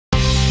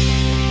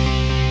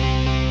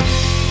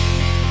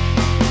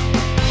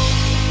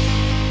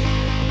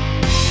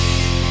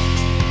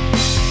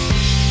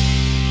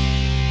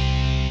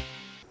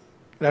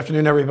Good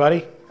afternoon,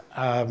 everybody.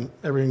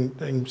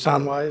 Everything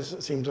sound-wise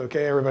seems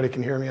okay. Everybody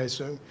can hear me, I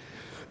assume.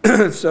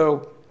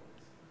 So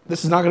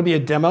this is not going to be a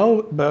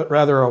demo, but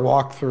rather a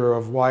walkthrough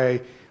of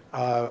why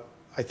I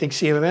think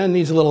CMMN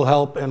needs a little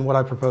help and what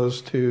I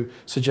propose to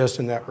suggest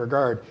in that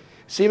regard.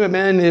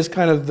 CMMN is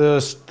kind of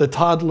the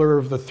toddler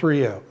of the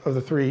trio.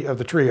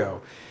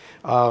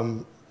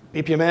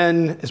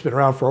 bpmN has been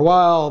around for a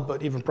while,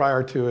 but even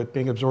prior to it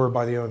being absorbed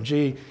by the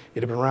OMG,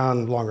 it had been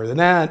around longer than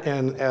that,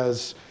 and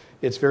as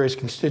its various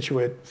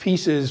constituent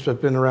pieces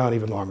have been around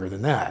even longer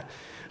than that.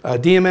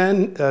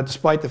 DMN,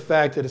 despite the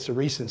fact that it's a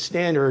recent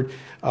standard,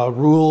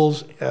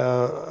 rules,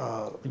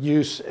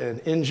 use,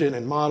 and engine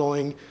and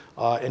modeling,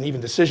 and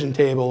even decision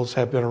tables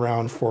have been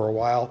around for a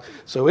while.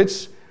 So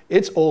it's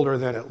older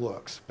than it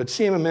looks. But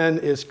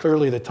CMMN is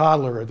clearly the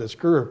toddler of this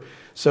group.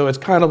 So it's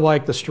kind of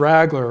like the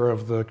straggler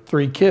of the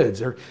three kids.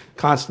 They're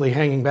constantly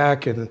hanging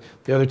back, and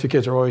the other two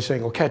kids are always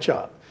saying, well, catch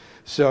up.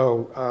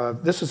 So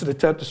this is an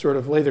attempt to sort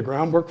of lay the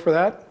groundwork for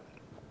that.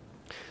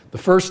 The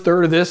first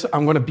third of this,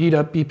 I'm going to beat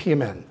up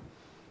bpmN.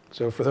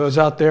 So for those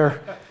out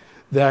there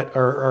that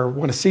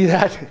want to see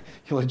that,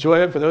 you'll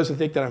enjoy it. For those who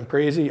think that I'm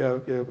crazy,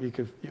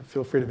 you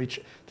feel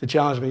free to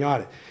challenge me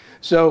on it.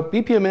 So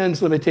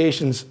bpmN's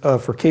limitations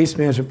for case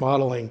management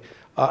modeling,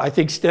 I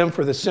think, stem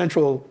from the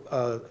central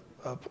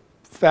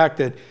fact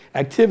that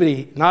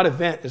activity, not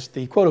event, is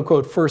the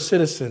quote-unquote first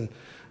citizen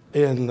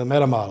in the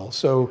meta model.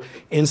 So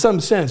in some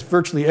sense,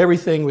 virtually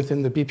everything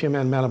within the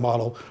bpmN meta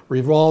model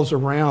revolves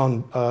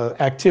around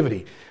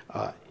activity.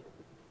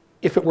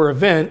 If it were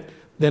event,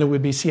 then it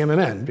would be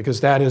CMMN, because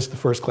that is the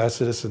first class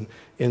citizen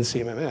in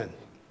CMMN.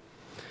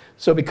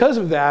 So because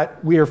of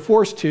that, we are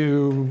forced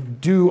to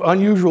do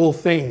unusual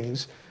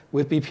things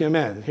with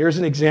bpmN. Here's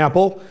an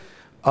example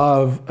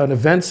of an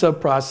event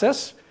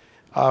subprocess.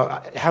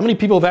 How many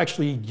people have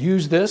actually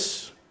used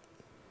this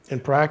in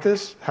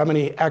practice? How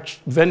many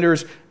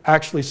vendors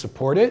actually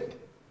support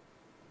it?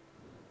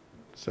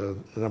 So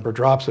the number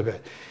drops a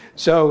bit.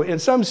 So in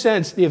some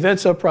sense, the event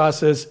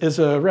subprocess is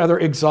a rather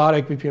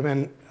exotic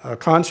bpmN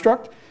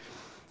construct.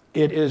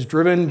 It is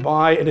driven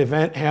by an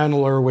event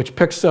handler which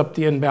picks up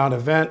the inbound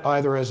event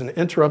either as an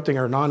interrupting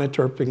or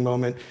non-interrupting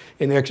moment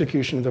in the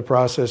execution of the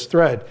process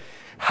thread.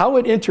 How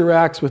it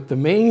interacts with the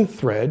main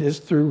thread is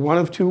through one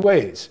of two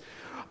ways.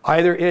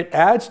 Either it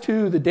adds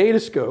to the data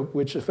scope,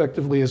 which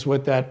effectively is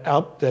what that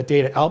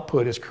data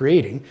output is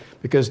creating,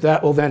 because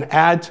that will then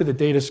add to the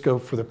data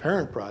scope for the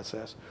parent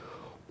process,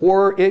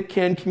 or it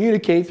can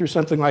communicate through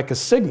something like a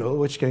signal,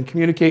 which can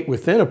communicate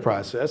within a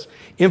process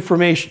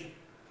information.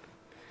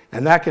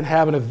 And that can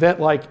have an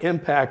event-like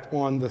impact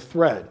on the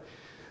thread.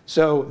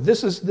 So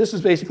this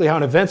is basically how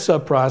an event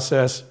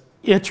subprocess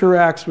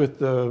interacts with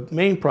the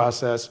main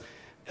process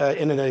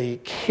in a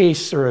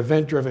case or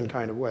event-driven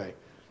kind of way.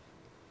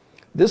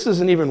 This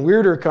is an even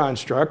weirder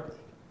construct,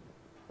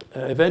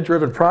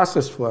 event-driven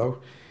process flow,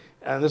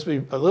 and this will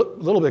be a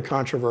little bit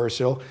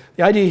controversial.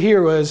 The idea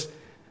here was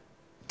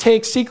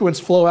take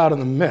sequence flow out of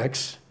the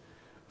mix,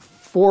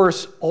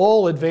 force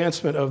all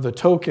advancement of the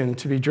token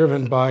to be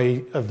driven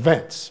by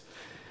events.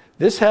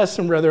 This has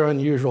some rather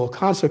unusual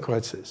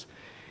consequences.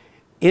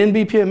 In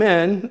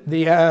bpmN,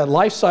 the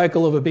life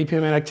cycle of a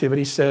bpmN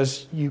activity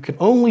says you can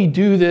only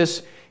do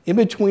this in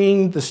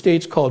between the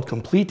states called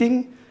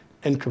completing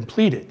and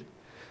completed.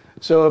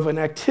 So if an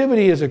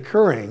activity is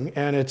occurring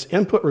and its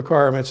input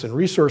requirements and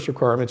resource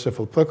requirements, if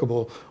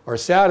applicable, are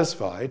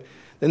satisfied,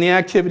 then the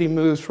activity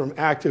moves from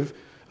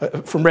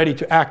ready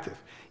to active.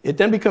 It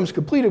then becomes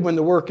completed when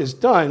the work is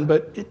done,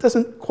 but it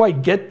doesn't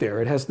quite get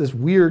there. It has this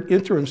weird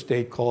interim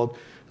state called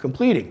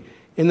completing.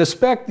 In the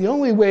spec, the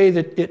only way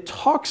that it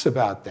talks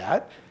about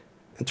that,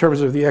 in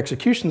terms of the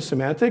execution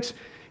semantics,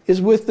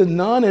 is with the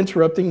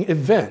non-interrupting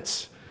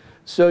events.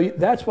 So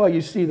that's why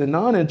you see the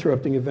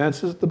non-interrupting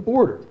events as the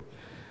border.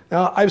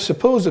 Now, I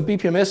suppose a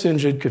BPMS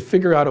engine could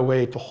figure out a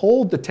way to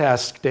hold the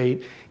task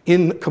state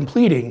in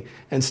completing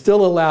and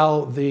still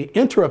allow the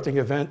interrupting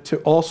event to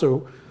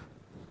also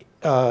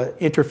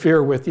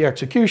interfere with the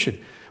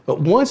execution. But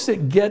once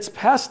it gets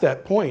past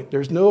that point,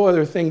 there's no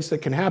other things that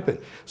can happen.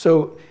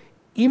 So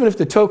even if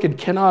the token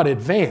cannot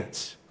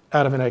advance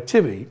out of an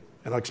activity,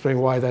 and I'll explain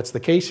why that's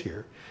the case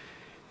here,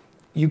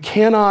 you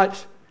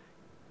cannot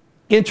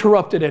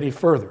interrupt it any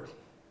further.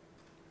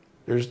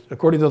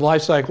 According to the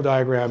life cycle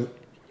diagram,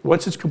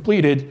 once it's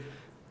completed,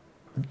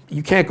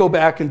 you can't go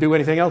back and do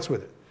anything else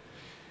with it.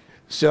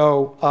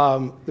 So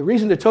the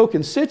reason the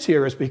token sits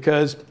here is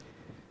because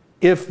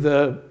if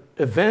the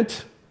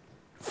event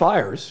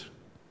fires,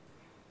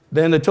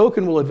 then the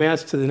token will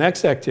advance to the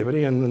next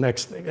activity and the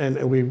next,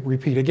 and we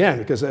repeat again,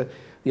 because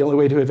the only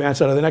way to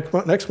advance out of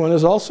the next one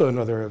is also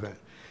another event.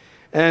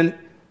 And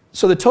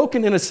so the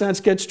token, in a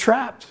sense, gets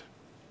trapped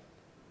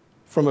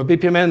from a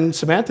bpmN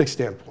semantic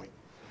standpoint.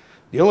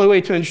 The only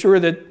way to ensure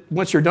that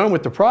once you're done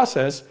with the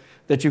process,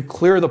 that you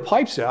clear the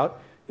pipes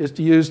out is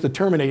to use the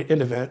terminate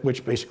in event,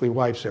 which basically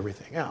wipes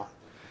everything out.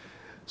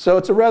 So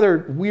it's a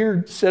rather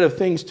weird set of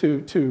things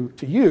to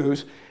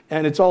use,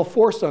 and it's all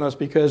forced on us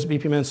because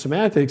bpmN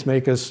semantics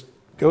make us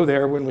go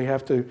there when we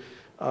have to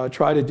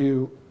try to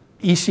do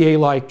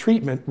ECA-like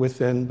treatment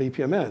within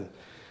bpmN.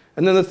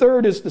 And then the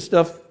third is the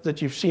stuff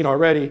that you've seen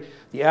already,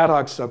 the ad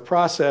hoc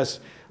subprocess.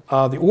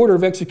 The order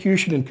of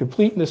execution and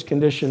completeness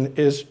condition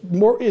is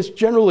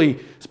generally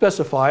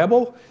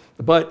specifiable,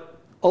 but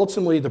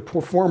ultimately the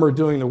performer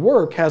doing the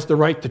work has the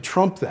right to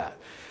trump that.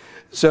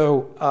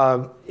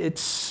 So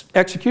its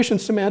execution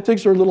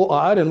semantics are a little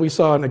odd, and we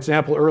saw an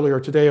example earlier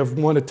today of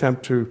one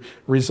attempt to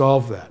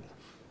resolve that.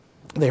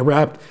 They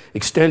wrapped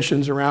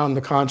extensions around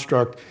the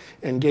construct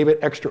and gave it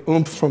extra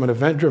oomph from an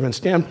event-driven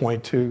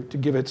standpoint to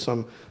give it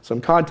some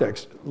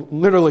context,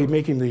 literally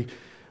making the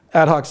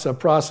ad hoc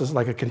subprocess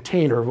like a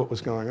container of what was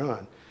going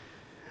on.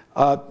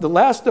 The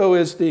last, though,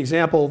 is the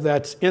example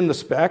that's in the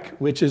spec,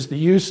 which is the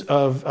use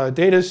of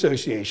data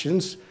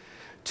associations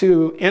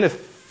to, in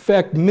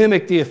effect,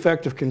 mimic the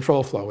effect of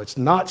control flow. It's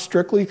not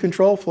strictly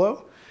control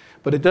flow,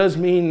 but it does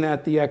mean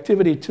that the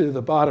activity to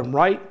the bottom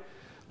right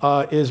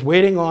is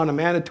waiting on a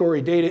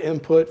mandatory data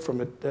input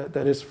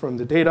that is from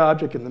the data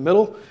object in the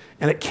middle,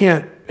 and it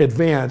can't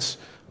advance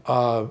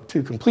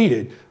to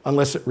completed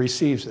unless it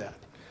receives that.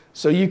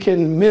 So you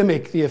can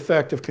mimic the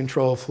effect of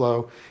control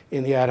flow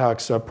in the ad hoc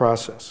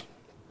subprocess.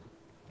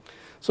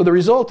 So the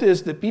result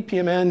is that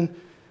bpmN,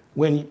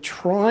 when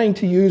trying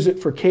to use it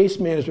for case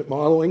management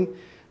modeling,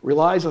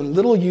 relies on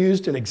little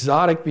used and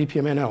exotic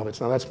bpmN elements.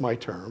 Now that's my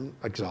term,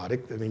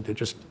 exotic. I mean, they're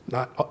just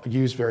not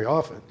used very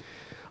often.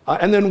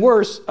 And then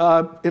worse,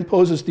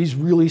 imposes these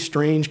really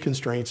strange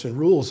constraints and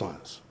rules on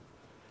us.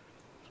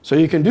 So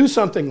you can do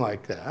something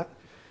like that,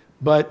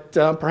 but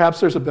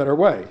perhaps there's a better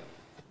way.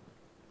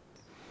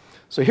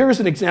 So here's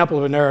an example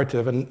of a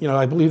narrative, and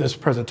I believe this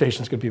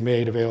presentation is going to be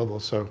made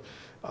available, so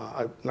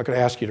I'm not going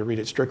to ask you to read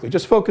it strictly.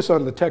 Just focus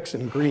on the text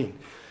in green.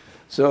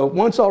 So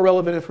once all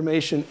relevant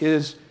information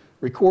is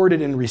recorded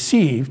and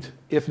received,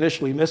 if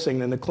initially missing,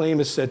 then the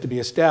claim is said to be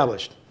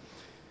established.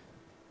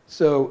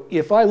 So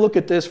if I look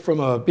at this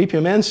from a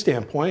bpmN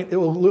standpoint, it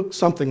will look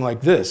something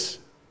like this.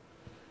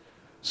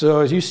 So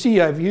as you see,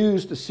 I've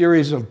used a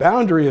series of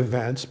boundary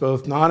events,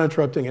 both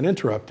non-interrupting and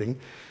interrupting,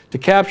 to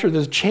capture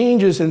the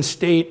changes in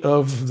state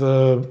of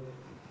the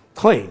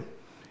claim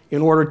in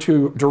order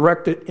to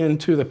direct it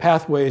into the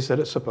pathways that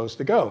it's supposed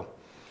to go.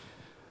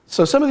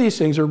 So some of these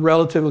things are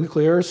relatively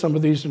clear, some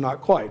of these are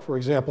not quite. For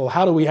example,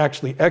 how do we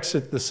actually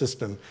exit the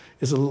system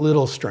is a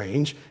little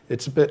strange.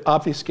 It's a bit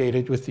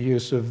obfuscated with the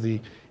use of the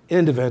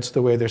end events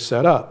the way they're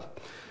set up.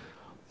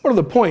 More to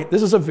the point,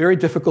 this is a very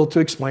difficult to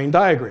explain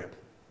diagram.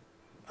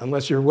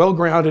 Unless you're well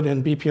grounded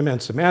in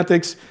bpmN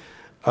semantics,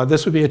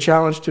 this would be a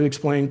challenge to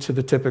explain to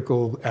the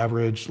typical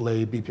average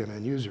lay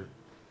bpmN user.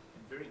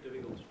 Very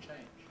difficult to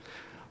change.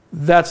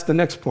 That's the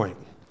next point.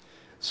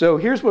 So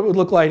here's what it would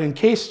look like in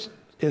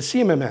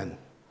CMMN.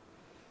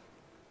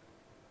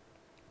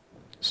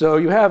 So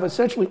you have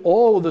essentially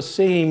all of the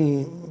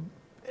same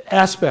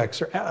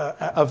aspects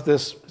of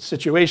this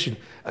situation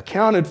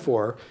accounted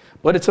for,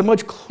 but it's a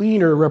much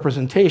cleaner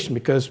representation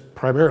because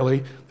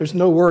primarily there's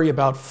no worry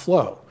about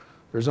flow.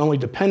 There's only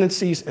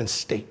dependencies and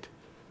state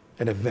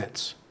and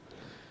events.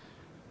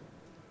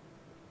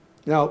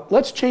 Now,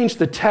 let's change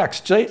the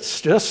text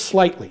just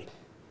slightly.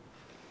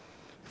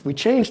 If we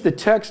change the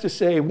text to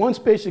say, once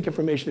basic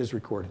information is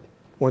recorded,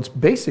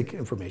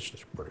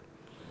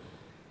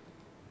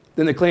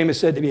 then the claim is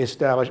said to be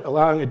established,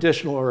 allowing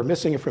additional or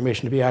missing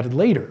information to be added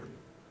later.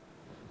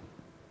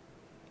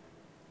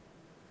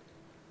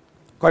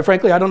 Quite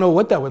frankly, I don't know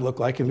what that would look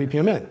like in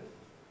bpmN.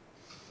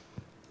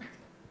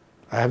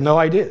 I have no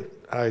idea.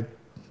 I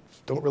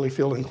don't really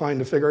feel inclined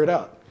to figure it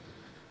out.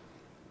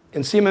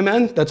 In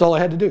CMMN, that's all I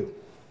had to do.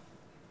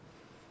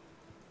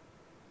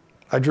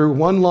 I drew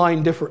one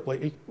line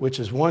differently, which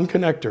is one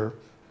connector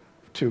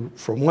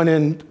from one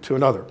end to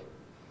another,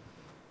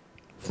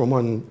 from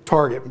one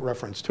target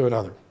reference to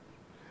another.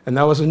 And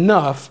that was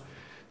enough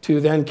to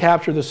then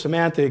capture the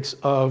semantics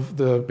of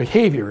the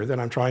behavior that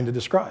I'm trying to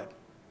describe.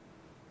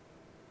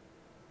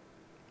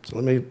 So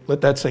let me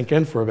let that sink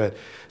in for a bit.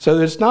 So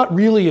there's not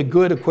really a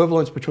good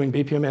equivalence between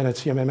bpmN and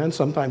CMMN.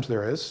 Sometimes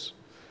there is.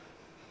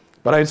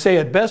 But I'd say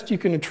at best you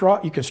can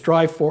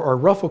strive for are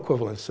rough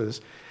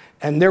equivalences.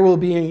 And there will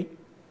be,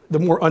 the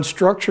more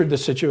unstructured the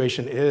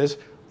situation is,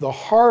 the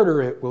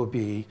harder it will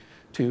be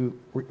to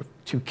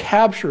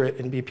capture it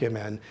in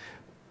bpmN,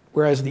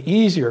 whereas the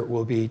easier it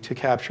will be to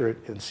capture it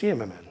in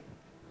CMMN.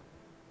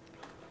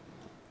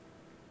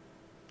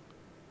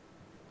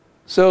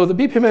 So the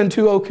bpmN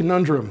 2.0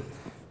 conundrum.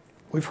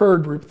 We've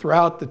heard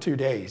throughout the 2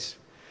 days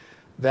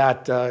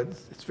that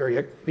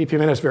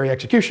bpmN is very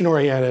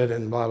execution-oriented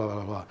and blah,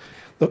 blah, blah,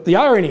 blah. The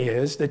irony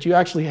is that you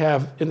actually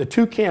have, in the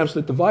two camps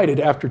that divided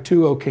after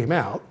 2.0 came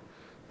out,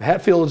 the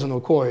Hatfields and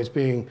Okoys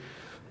being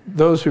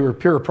those who are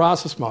pure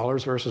process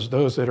modelers versus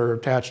those that are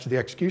attached to the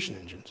execution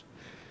engines.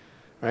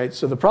 Right?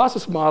 So the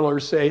process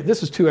modelers say,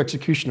 this is too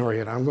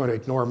execution-oriented, I'm going to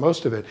ignore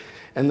most of it.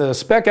 And the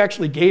spec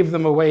actually gave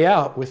them a way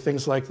out with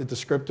things like the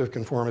descriptive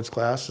conformance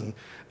class and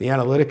the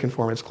analytic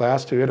conformance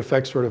class to, in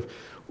effect, sort of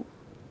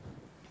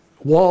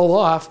wall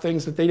off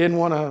things that they didn't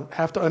want to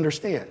have to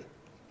understand.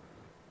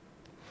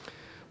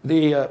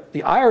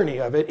 The irony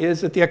of it is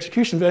that the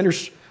execution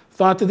vendors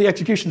thought that the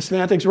execution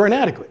semantics were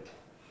inadequate.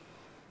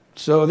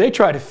 So they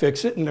try to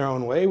fix it in their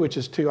own way, which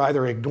is to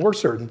either ignore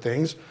certain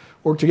things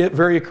or to get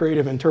very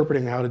creative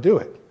interpreting how to do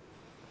it.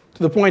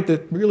 To the point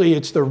that really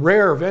it's the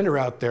rare vendor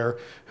out there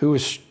who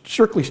is,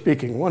 strictly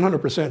speaking,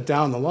 100%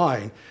 down the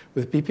line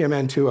with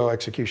bpmN 2.0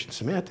 execution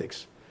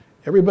semantics.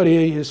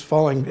 Everybody is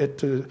falling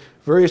to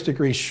various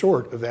degrees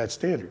short of that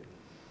standard.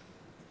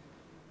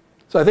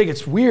 So I think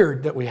it's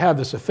weird that we have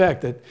this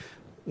effect that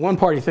one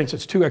party thinks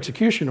it's too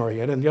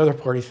execution-oriented and the other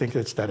party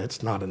thinks that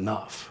it's not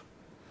enough.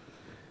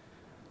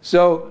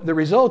 So the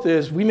result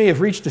is we may have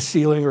reached a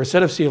ceiling or a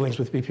set of ceilings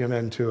with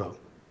bpmN 2.0.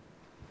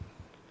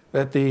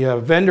 That the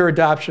vendor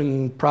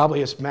adoption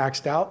probably is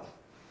maxed out.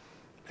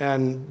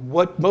 And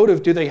what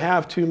motive do they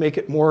have to make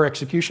it more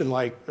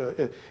execution-like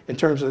in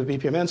terms of the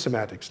bpmN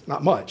semantics?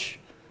 Not much.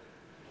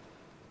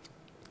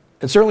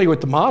 And certainly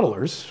with the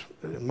modelers,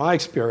 in my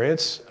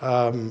experience,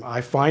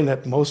 I find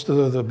that most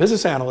of the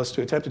business analysts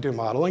who attempt to do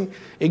modeling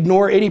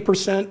ignore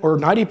 80% or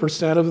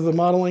 90% of the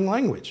modeling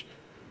language.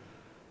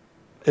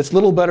 It's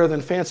little better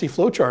than fancy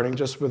flowcharting,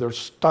 just with a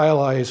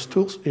stylized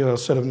tools,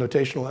 set of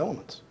notational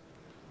elements.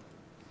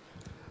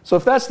 So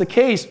if that's the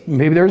case,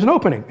 maybe there's an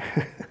opening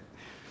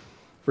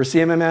for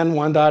CMMN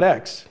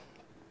 1.x.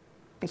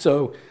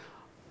 So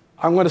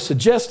I'm going to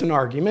suggest an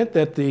argument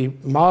that the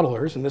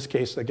modelers, in this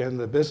case, again,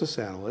 the business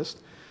analyst,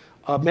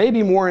 may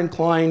be more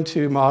inclined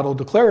to model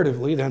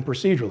declaratively than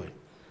procedurally.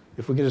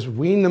 If we can just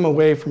wean them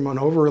away from an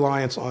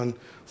over-reliance on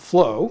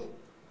flow,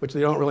 which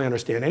they don't really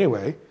understand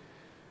anyway,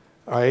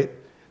 all right,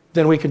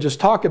 then we can just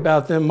talk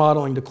about them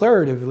modeling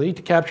declaratively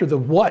to capture the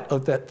what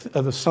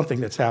of something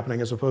that's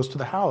happening as opposed to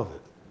the how of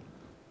it.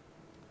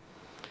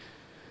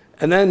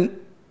 And then,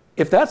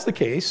 if that's the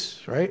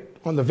case, right,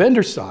 on the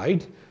vendor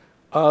side,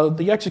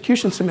 the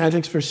execution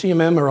semantics for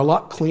CMM are a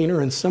lot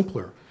cleaner and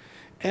simpler.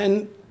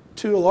 And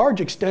to a large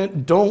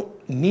extent,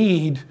 don't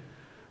need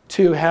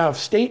to have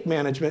state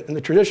management in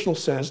the traditional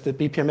sense that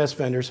BPMS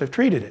vendors have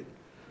treated it.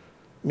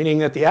 Meaning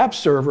that the app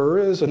server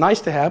is a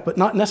nice to have, but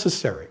not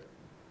necessary.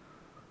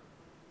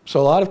 So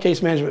a lot of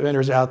case management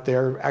vendors out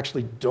there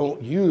actually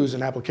don't use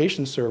an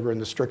application server in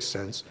the strict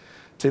sense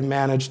to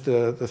manage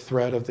the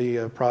thread of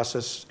the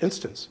process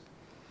instance.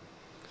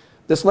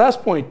 This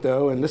last point,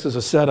 though, and this is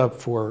a setup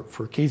for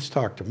Keith's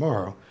talk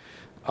tomorrow,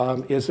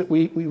 is that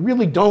we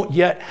really don't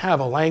yet have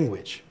a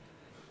language,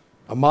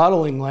 a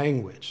modeling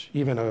language,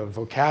 even a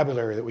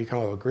vocabulary that we can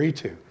all agree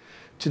to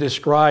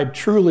describe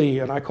truly,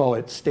 and I call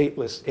it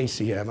stateless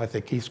ACM. I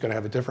think Keith's going to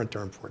have a different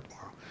term for it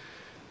tomorrow.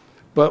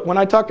 But when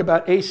I talk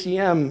about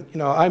ACM,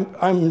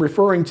 I'm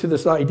referring to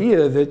this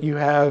idea that you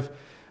have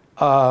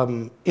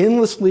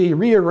endlessly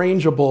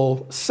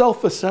rearrangeable,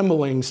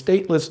 self-assembling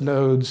stateless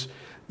nodes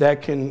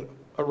that can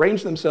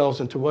arrange themselves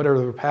into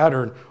whatever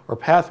pattern or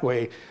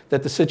pathway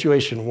that the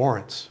situation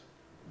warrants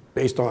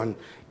based on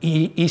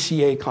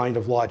ECA kind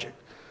of logic.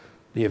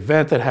 The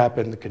event that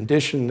happened, the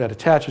condition that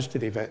attaches to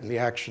the event, and the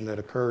action that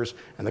occurs,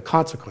 and the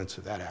consequence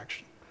of that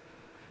action.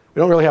 We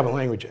don't really have a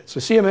language yet. So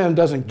CMM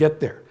doesn't get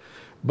there.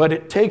 But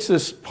it takes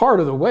us part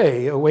of the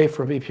way away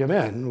from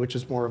bpmN, which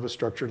is more of a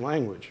structured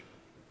language.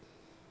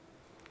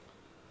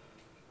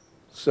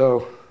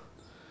 So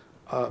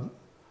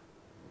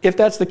if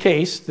that's the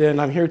case, then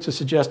I'm here to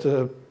suggest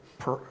a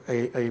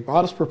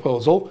modest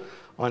proposal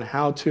on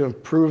how to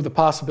improve the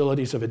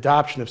possibilities of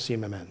adoption of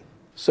CMMN.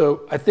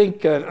 So I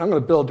think I'm going to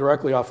build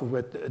directly off of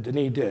what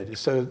Denis did,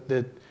 so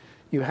that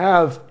you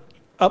have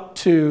up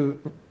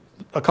to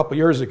a couple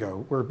years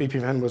ago, where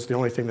bpmN was the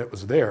only thing that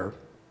was there,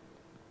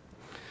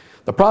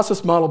 the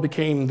process model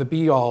became the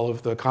be-all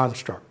of the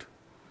construct,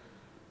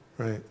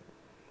 right?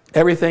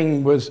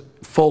 Everything was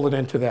folded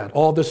into that.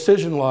 All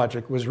decision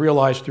logic was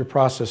realized through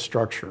process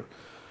structure.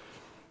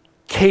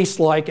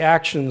 Case-like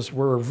actions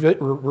were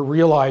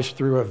realized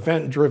through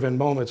event-driven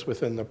moments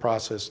within the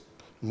process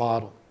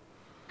model.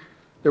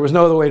 There was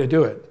no other way to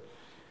do it.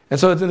 And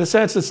so in a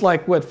sense, it's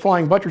like what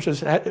flying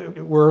buttresses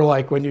were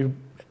like when you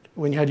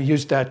had to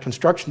use that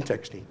construction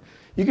technique.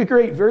 You could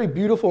create very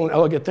beautiful and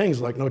elegant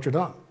things like Notre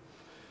Dame,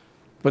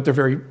 but they're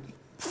very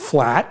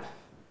flat.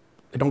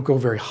 They don't go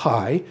very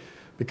high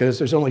because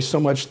there's only so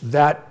much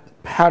that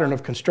pattern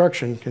of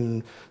construction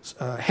can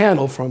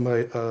handle from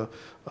a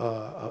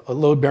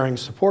load-bearing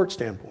support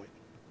standpoint.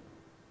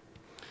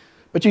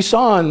 But you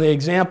saw in the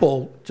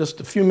example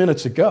just a few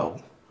minutes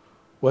ago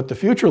what the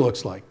future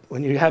looks like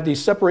when you have these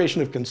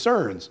separation of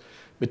concerns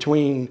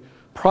between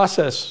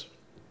process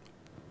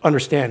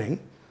understanding,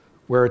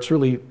 where it's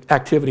really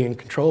activity and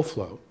control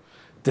flow,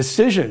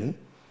 decision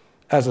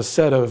as a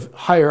set of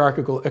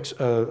hierarchical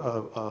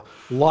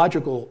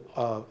logical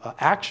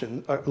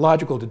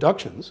logical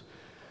deductions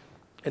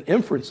and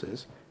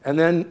inferences, and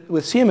then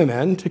with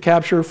CMMN to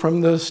capture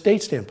from the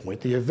state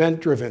standpoint, the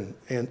event-driven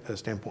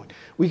standpoint.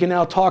 We can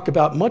now talk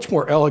about much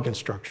more elegant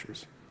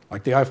structures,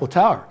 like the Eiffel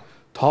Tower,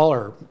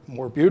 taller,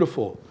 more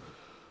beautiful,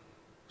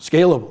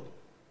 scalable.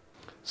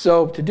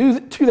 So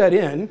to that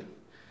end,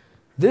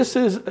 this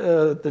is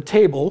the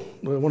table,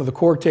 one of the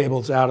core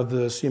tables out of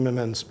the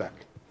CMMN spec.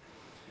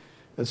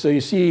 And so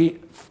you see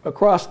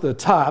across the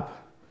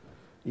top,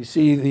 you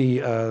see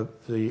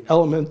the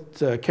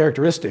element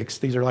characteristics.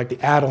 These are like the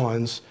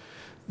add-ons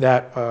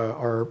that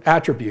are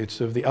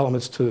attributes of the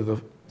elements to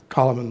the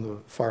column on the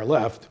far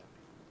left.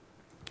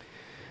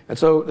 And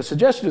so the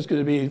suggestion is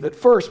going to be that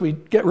first we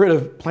get rid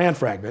of plan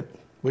fragment,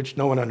 which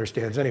no one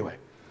understands anyway.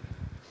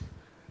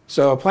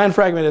 So a plan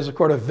fragment is a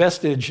sort of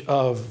vestige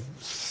of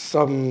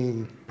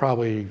some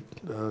probably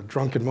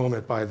drunken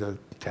moment by the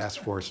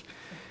task force.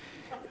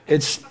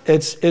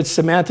 Its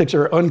semantics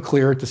are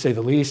unclear, to say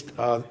the least.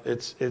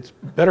 It's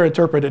better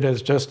interpreted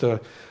as just a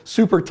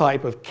super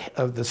type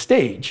of the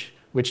stage,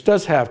 which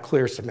does have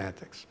clear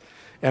semantics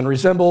and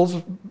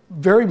resembles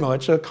very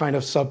much a kind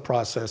of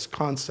sub-process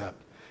concept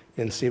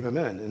in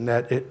CMMN, in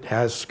that it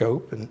has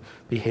scope and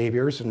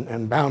behaviors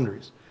and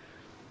boundaries.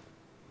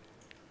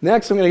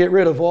 Next, I'm going to get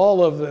rid of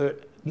all of the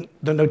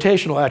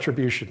notational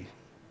attribution.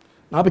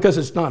 Not because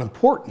it's not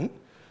important,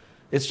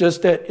 it's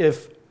just that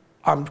if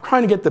I'm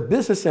trying to get the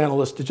business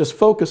analyst to just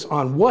focus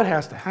on what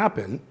has to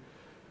happen,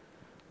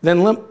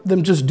 then let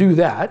them just do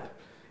that.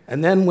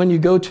 And then when you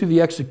go to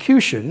the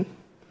execution,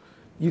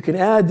 you can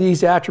add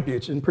these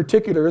attributes, in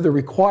particular the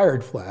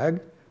required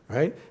flag,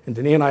 right? And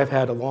Denis and I have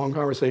had a long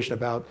conversation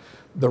about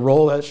the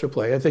role that it should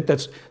play. I think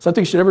that's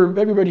something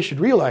everybody should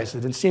realize,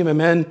 that in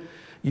CMMN,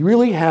 you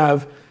really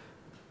have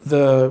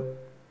the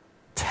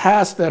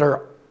tasks that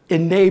are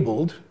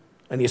enabled,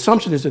 and the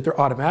assumption is that they're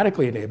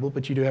automatically enabled,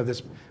 but you do have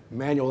this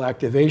manual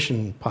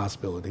activation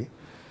possibility,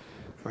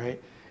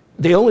 right?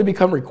 They only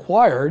become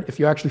required if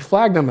you actually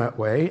flag them that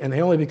way, and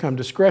they only become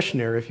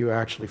discretionary if you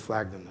actually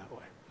flag them that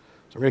way.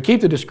 So we're going to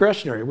keep the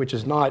discretionary, which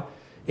is not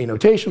a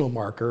notational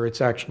marker,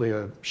 it's actually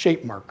a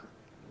shape marker.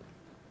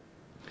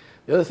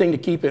 The other thing to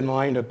keep in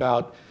mind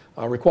about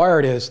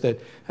required is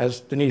that,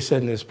 as Denis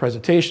said in his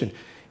presentation,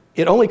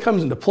 it only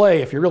comes into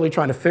play if you're really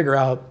trying to figure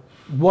out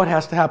what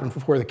has to happen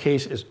before the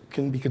case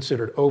can be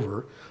considered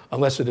over,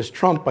 unless it is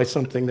trumped by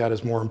something that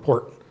is more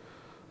important,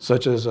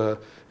 such as an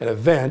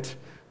event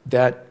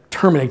that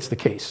terminates the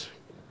case,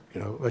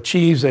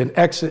 achieves an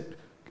exit,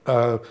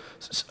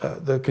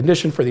 the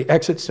condition for the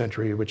exit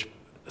sentry, which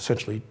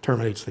essentially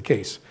terminates the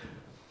case.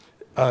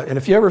 And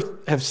if you ever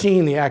have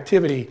seen the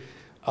activity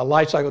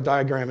lifecycle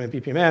diagram in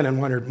bpmN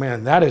and wondered,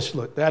 man, that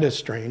is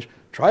strange,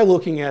 try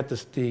looking at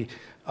the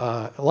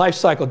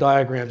lifecycle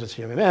diagrams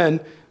in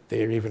CMMN.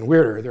 They're even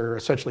weirder. They're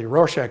essentially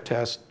Rorschach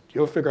tests.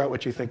 You'll figure out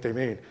what you think they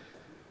mean.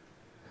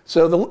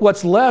 So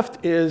what's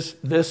left is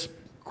this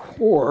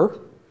core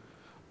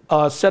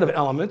set of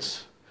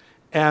elements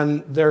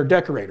and their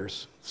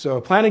decorators. So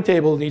a planning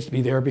table needs to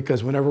be there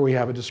because whenever we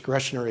have a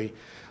discretionary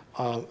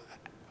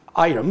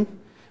item,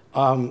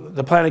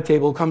 the planning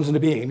table comes into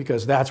being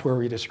because that's where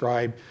we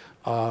describe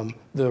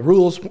the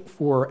rules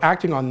for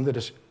acting on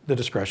the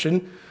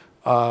discretion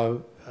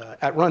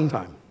at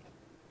runtime.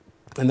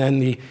 And then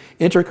the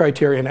enter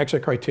criterion,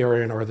 exit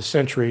criterion are the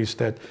sentries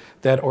that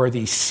are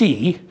the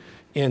C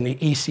in the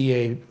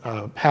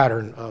ECA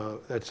pattern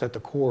that's at the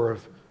core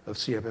of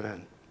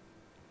CMMN.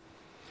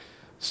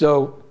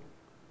 So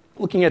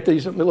looking at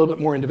these a little bit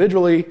more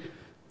individually,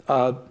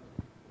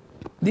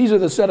 these are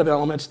the set of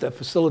elements that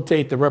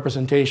facilitate the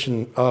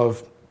representation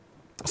of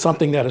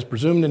something that is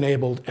presumed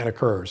enabled and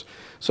occurs.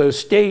 So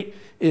state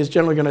is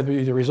generally going to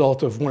be the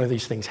result of one of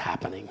these things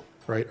happening,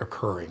 right,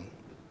 occurring.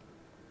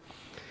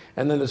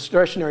 And then the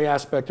discretionary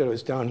aspect of it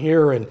is down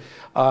here, and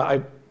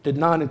I did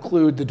not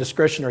include the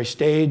discretionary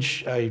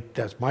stage.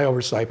 That's my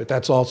oversight, but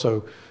that's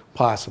also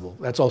possible.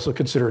 That's also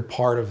considered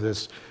part of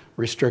this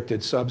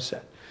restricted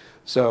subset.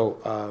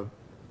 So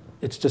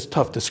it's just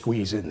tough to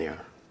squeeze in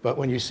there. But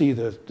when you see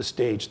the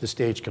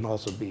stage can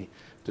also be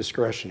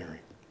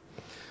discretionary.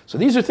 So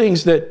these are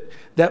things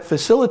that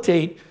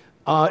facilitate,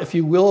 if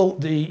you will,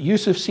 the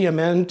use of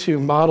CMN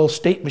to model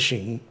state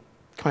machine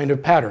kind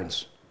of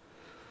patterns.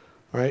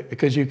 Right?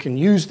 Because you can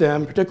use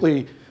them,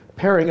 particularly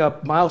pairing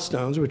up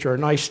milestones, which are a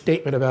nice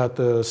statement about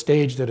the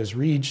stage that is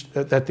reached,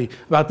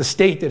 about the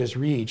state that is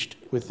reached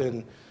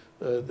within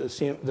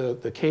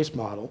the case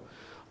model,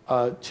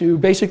 to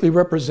basically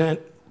represent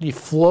the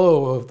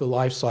flow of the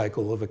life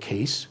cycle of a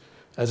case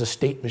as a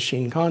state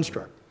machine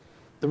construct.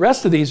 The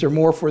rest of these are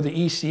more for the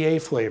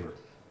ECA flavor.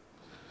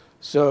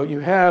 So you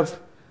have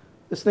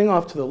this thing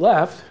off to the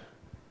left,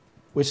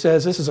 which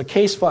says this is a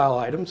case file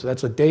item, so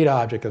that's a data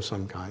object of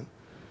some kind.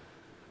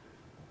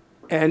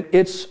 And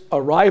its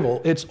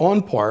arrival, its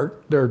on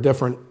part, there are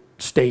different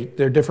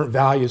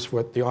values for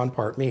what the on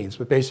part means,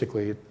 but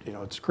basically,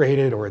 it's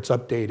created or it's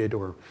updated,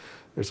 or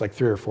there's like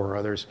 3 or 4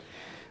 others.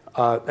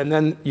 And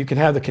then you can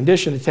have the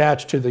condition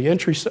attached to the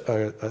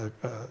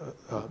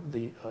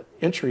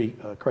entry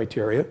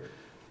criteria,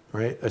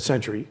 right, a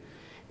sentry.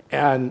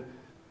 And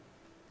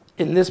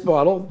in this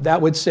model,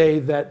 that would say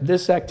that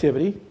this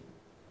activity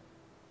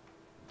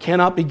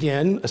cannot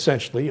begin,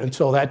 essentially,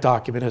 until that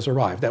document has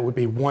arrived. That would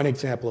be one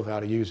example of how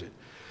to use it.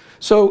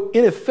 So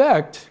in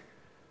effect,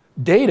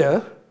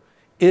 data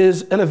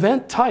is an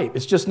event type.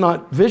 It's just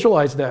not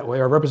visualized that way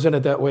or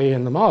represented that way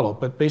in the model,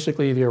 but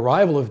basically the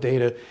arrival of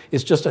data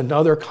is just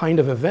another kind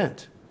of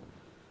event.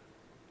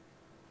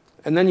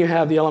 And then you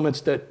have the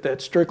elements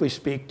that strictly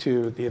speak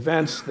to the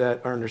events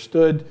that are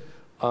understood,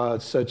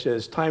 such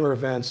as timer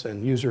events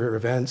and user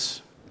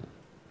events.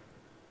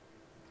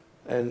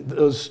 And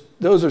those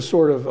are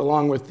sort of,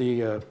 along with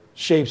the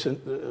shapes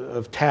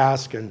of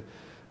task and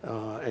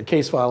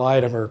case file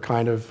item, are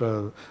kind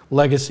of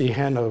legacy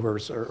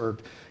handovers or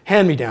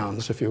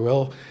hand-me-downs, if you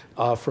will,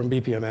 from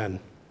bpmN.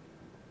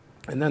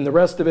 And then the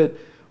rest of it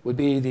would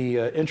be the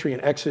entry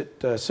and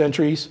exit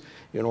sentries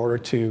in order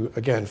to,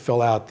 again,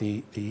 fill out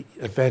the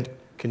event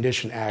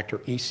condition act or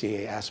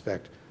ECA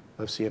aspect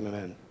of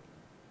CMMN.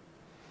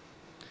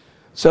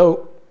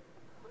 So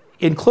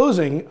in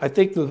closing, I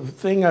think the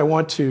thing I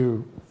want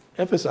to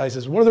emphasize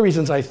is one of the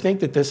reasons I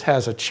think that this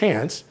has a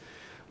chance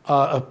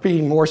of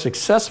being more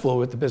successful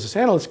with the business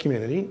analyst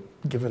community,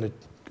 given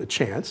a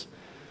chance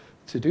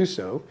to do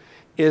so,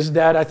 is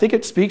that I think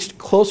it speaks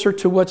closer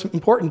to what's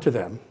important to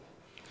them.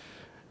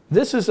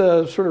 This is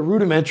a sort of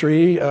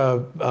rudimentary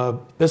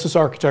business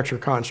architecture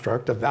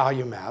construct, a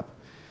value map,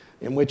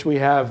 in which we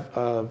have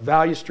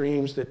value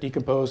streams that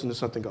decompose into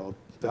something called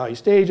value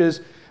stages.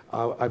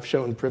 I've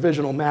shown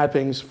provisional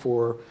mappings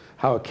for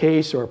how a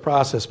case or a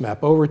process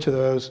map over to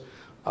those.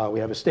 We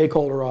have a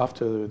stakeholder off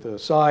to the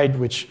side,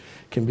 which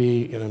can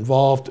be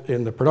involved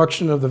in the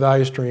production of the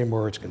value stream,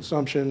 or its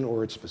consumption,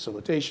 or its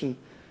facilitation.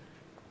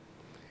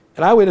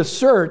 And I would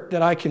assert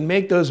that I can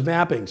make those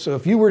mappings. So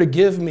if you were to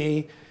give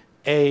me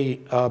a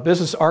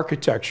business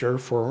architecture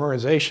for an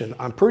organization,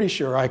 I'm pretty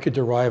sure I could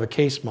derive a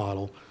case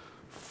model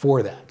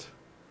for that.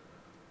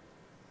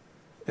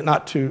 And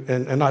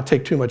not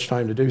take too much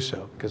time to do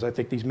so, because I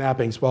think these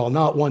mappings, while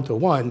not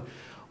one-to-one,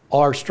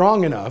 are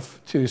strong enough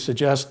to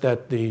suggest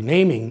that the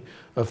naming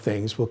of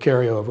things will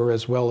carry over,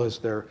 as well as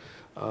their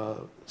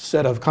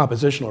set of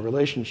compositional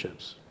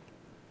relationships.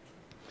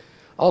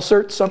 I'll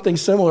assert something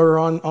similar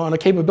on a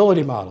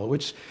capability model,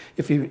 which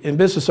in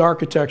business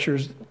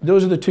architectures,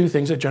 those are the two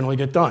things that generally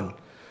get done.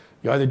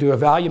 You either do a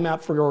value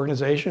map for your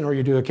organization or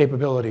you do a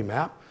capability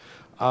map.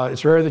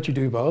 It's rare that you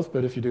do both,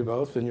 but if you do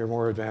both, then you're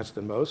more advanced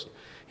than most.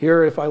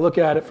 Here, if I look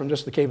at it from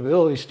just the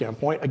capability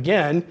standpoint,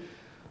 again,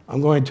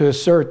 I'm going to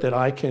assert that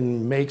I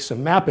can make some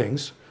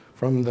mappings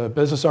from the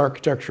business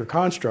architecture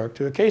construct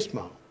to a case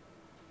model.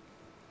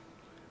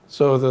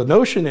 So the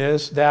notion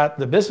is that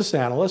the business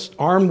analyst,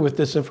 armed with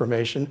this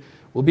information,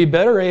 will be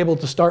better able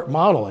to start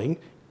modeling,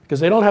 because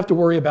they don't have to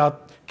worry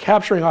about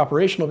capturing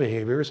operational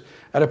behaviors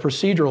at a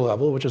procedural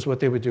level, which is what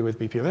they would do with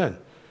bpmN.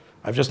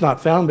 I've just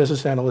not found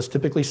business analysts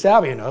typically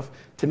savvy enough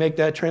to make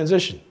that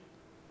transition.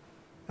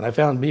 And I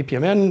found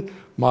bpmN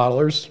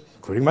modelers,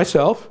 including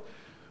myself,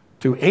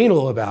 too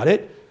anal about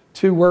it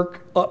to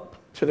work up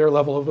to their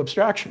level of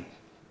abstraction.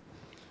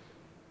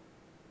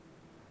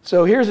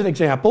 So here's an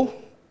example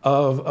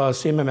of a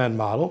CMMN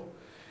model.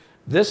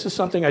 This is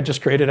something I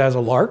just created as a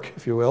lark,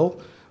 if you will,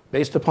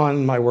 based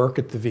upon my work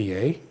at the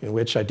VA, in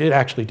which I did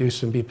actually do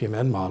some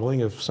bpmN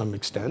modeling of some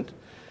extent.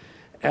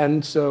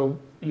 And so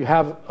you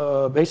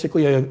have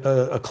basically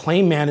a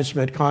claim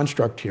management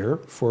construct here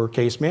for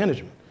case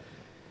management.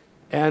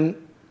 And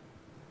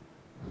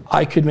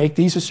I could make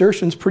these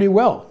assertions pretty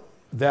well,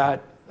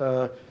 that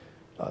the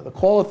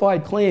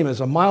qualified claim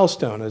is a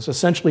milestone, is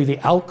essentially the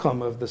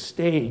outcome of the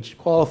stage.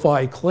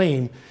 Qualified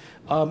claim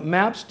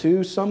maps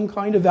to some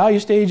kind of value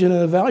stage in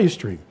a value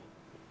stream.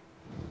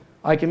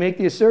 I can make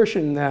the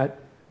assertion that,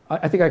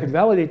 I think I can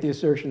validate the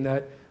assertion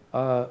that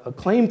a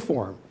claim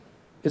form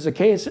is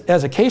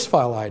as a case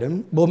file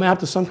item will map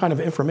to some kind of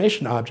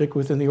information object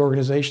within the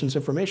organization's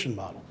information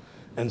model,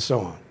 and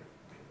so on.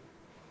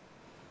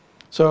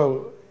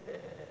 So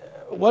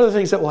one of the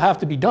things that will have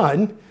to be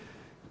done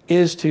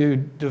is to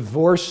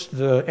divorce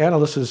the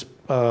analyst's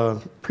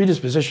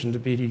predisposition to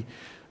be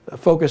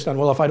focused on,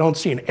 well, if I don't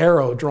see an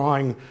arrow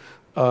drawing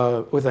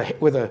with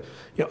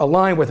a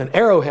line with an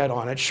arrowhead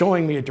on it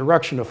showing me a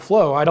direction of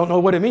flow, I don't know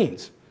what it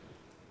means.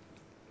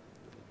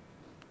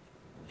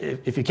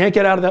 If you can't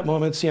get out of that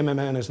moment,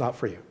 CMMN is not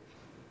for you.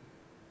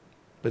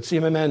 But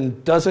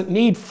CMMN doesn't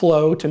need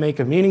flow to make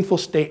a meaningful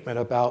statement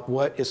about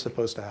what is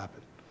supposed to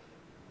happen.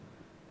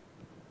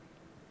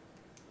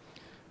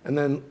 And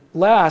then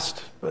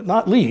last, but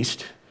not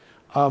least,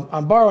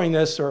 I'm borrowing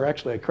this, or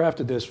actually I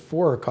crafted this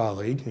for a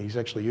colleague, and he's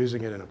actually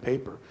using it in a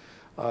paper,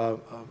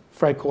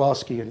 Fred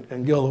Kowalski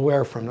and Gil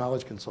Aware from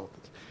Knowledge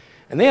Consultants.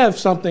 And they have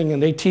something,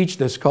 and they teach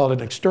this, called an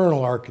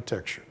external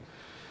architecture.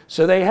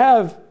 So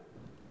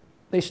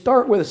they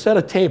start with a set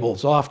of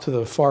tables off to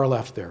the far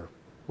left there,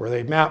 where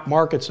they map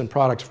markets and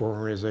products for an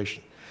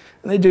organization.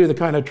 And they do the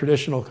kind of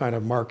traditional kind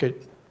of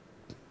market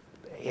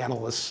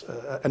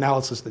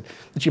analysis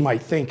that you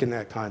might think in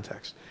that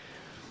context.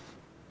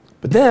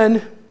 But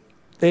then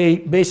they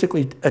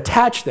basically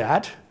attach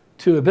that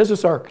to a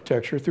business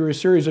architecture through a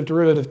series of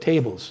derivative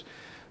tables.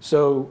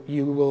 So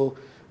you will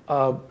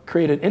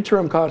create an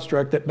interim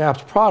construct that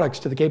maps products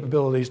to the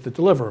capabilities that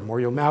deliver them, or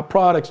you'll map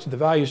products to the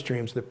value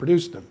streams that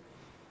produce them.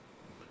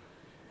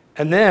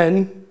 And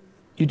then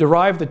you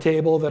derive the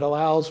table that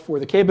allows for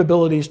the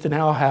capabilities to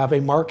now have a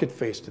market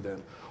face to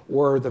them,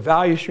 or the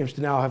value streams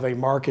to now have a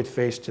market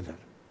face to them.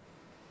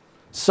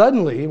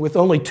 Suddenly, with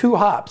only 2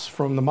 hops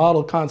from the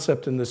model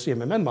concept and the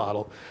CMMN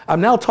model,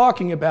 I'm now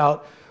talking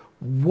about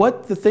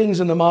what the things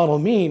in the model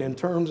mean in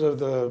terms of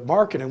the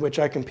market in which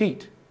I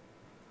compete.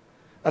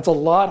 That's a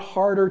lot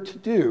harder to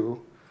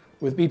do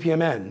with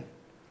bpmN.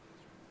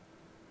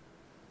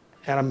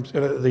 And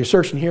the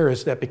assertion here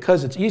is that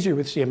because it's easier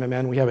with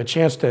CMMN, we have a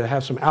chance to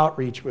have some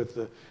outreach with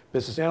the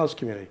business analyst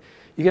community.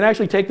 You can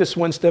actually take this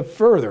one step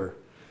further,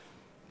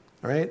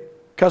 all right?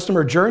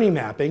 Customer journey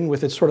mapping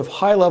with its sort of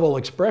high-level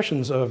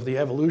expressions of the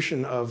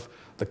evolution of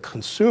the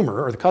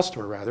consumer, or the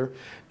customer rather,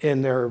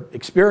 in their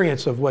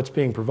experience of what's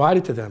being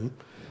provided to them,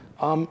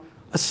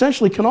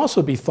 essentially can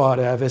also be thought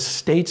of as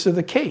states of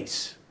the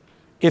case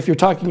if you're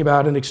talking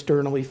about an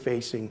externally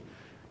facing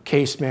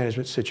case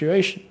management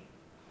situation.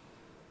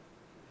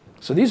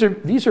 So these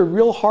are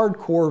real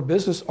hardcore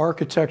business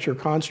architecture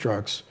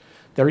constructs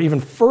that are even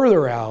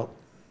further out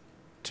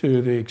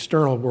to the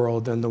external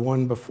world than the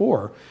one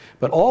before.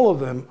 But all of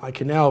them, I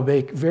can now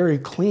make very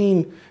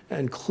clean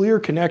and clear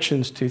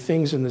connections to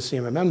things in the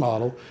CMMN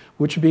model,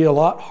 which would be a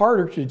lot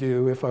harder to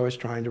do if I was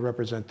trying to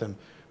represent them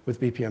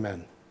with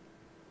bpmN.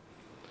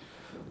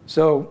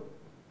 So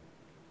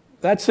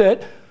that's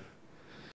it.